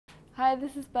Hi,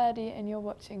 this is Birdy and you're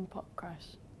watching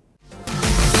PopCrush.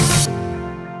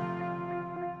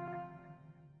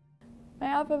 My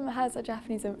album has a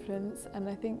Japanese influence, and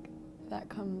I think that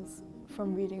comes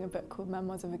from reading a book called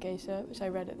Memoirs of a Geisha, which I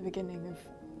read at the beginning of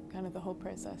kind of the whole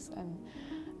process,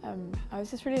 and I was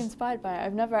just really inspired by it.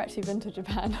 I've never actually been to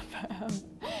Japan, but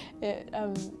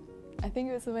I think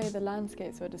it was the way the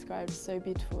landscapes were described so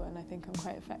beautiful, and I think I'm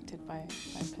quite affected by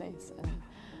place,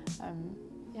 and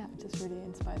yeah, it just really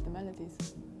inspired the melodies.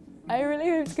 I really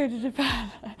hope to go to Japan.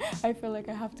 I feel like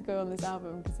I have to go on this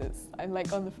album because I'm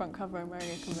like on the front cover, I'm wearing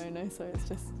a kimono, so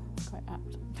it's quite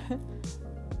apt.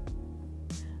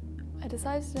 I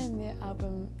decided to name the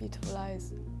album Beautiful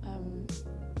Eyes.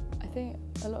 I think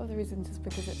a lot of the reasons is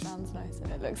because it sounds nice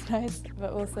and it looks nice,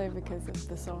 but also because of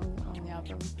the song on the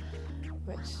album,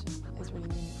 which is really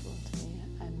meaningful to me.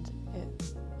 And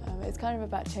it's kind of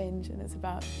about change, and it's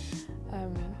about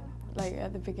like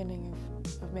at the beginning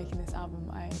of making this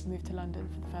album, I moved to London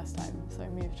for the first time. So I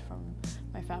moved from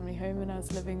my family home and I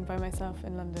was living by myself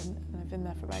in London, and I've been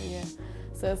there for about a year.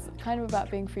 So it's kind of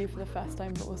about being free for the first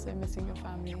time, but also missing your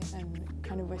family and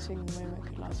kind of wishing the moment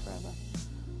could last forever.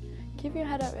 Keep Your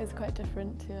Head Up is quite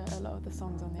different to a lot of the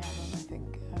songs on the album, I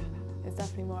think. It's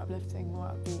definitely more uplifting, more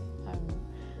upbeat,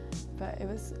 but it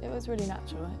was really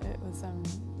natural.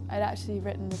 I'd actually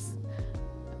written this.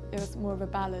 It was more of a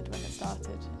ballad when it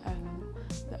started.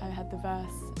 I had the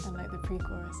verse and like the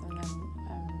pre-chorus, and then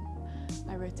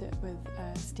I wrote it with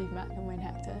Steve Mack and Wayne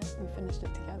Hector. We finished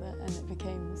it together, and it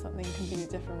became something completely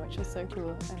different, which was so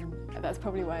cool. And that's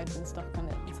probably why I'd been stuck on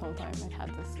it this whole time. I'd had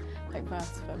this like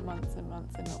verse for months and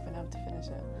months and not been able to finish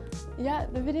it. Yeah,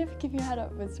 the video for Keep Your Head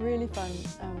Up was really fun.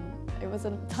 It was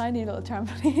a tiny little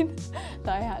trampoline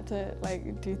that I had to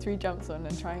like do 3 jumps on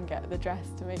and try and get the dress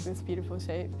to make this beautiful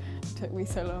shape. It took me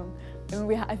so long. And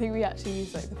I think we actually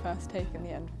used like the first take in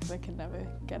the end because I could never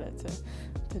get it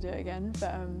to do it again.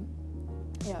 But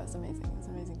yeah, it was amazing. It was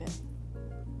an amazing day.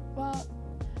 Well,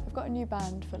 I've got a new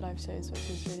band for live shows, which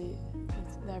is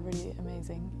they're really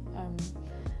amazing.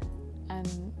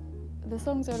 And the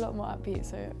songs are a lot more upbeat,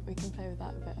 so we can play with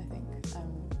that a bit, I think.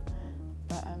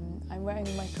 But I'm wearing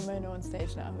my kimono on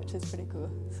stage now, which is pretty cool.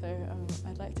 So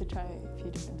I'd like to try a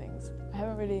few different things. I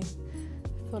haven't really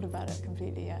thought about it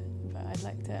completely yet, but I'd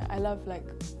like to. I love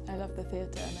the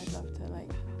theatre, and I'd love to like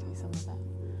do some of that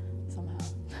somehow.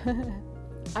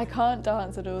 I can't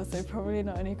dance at all, so probably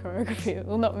not any choreography.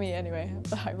 Well, not me anyway.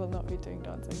 I will not be doing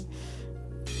dancing.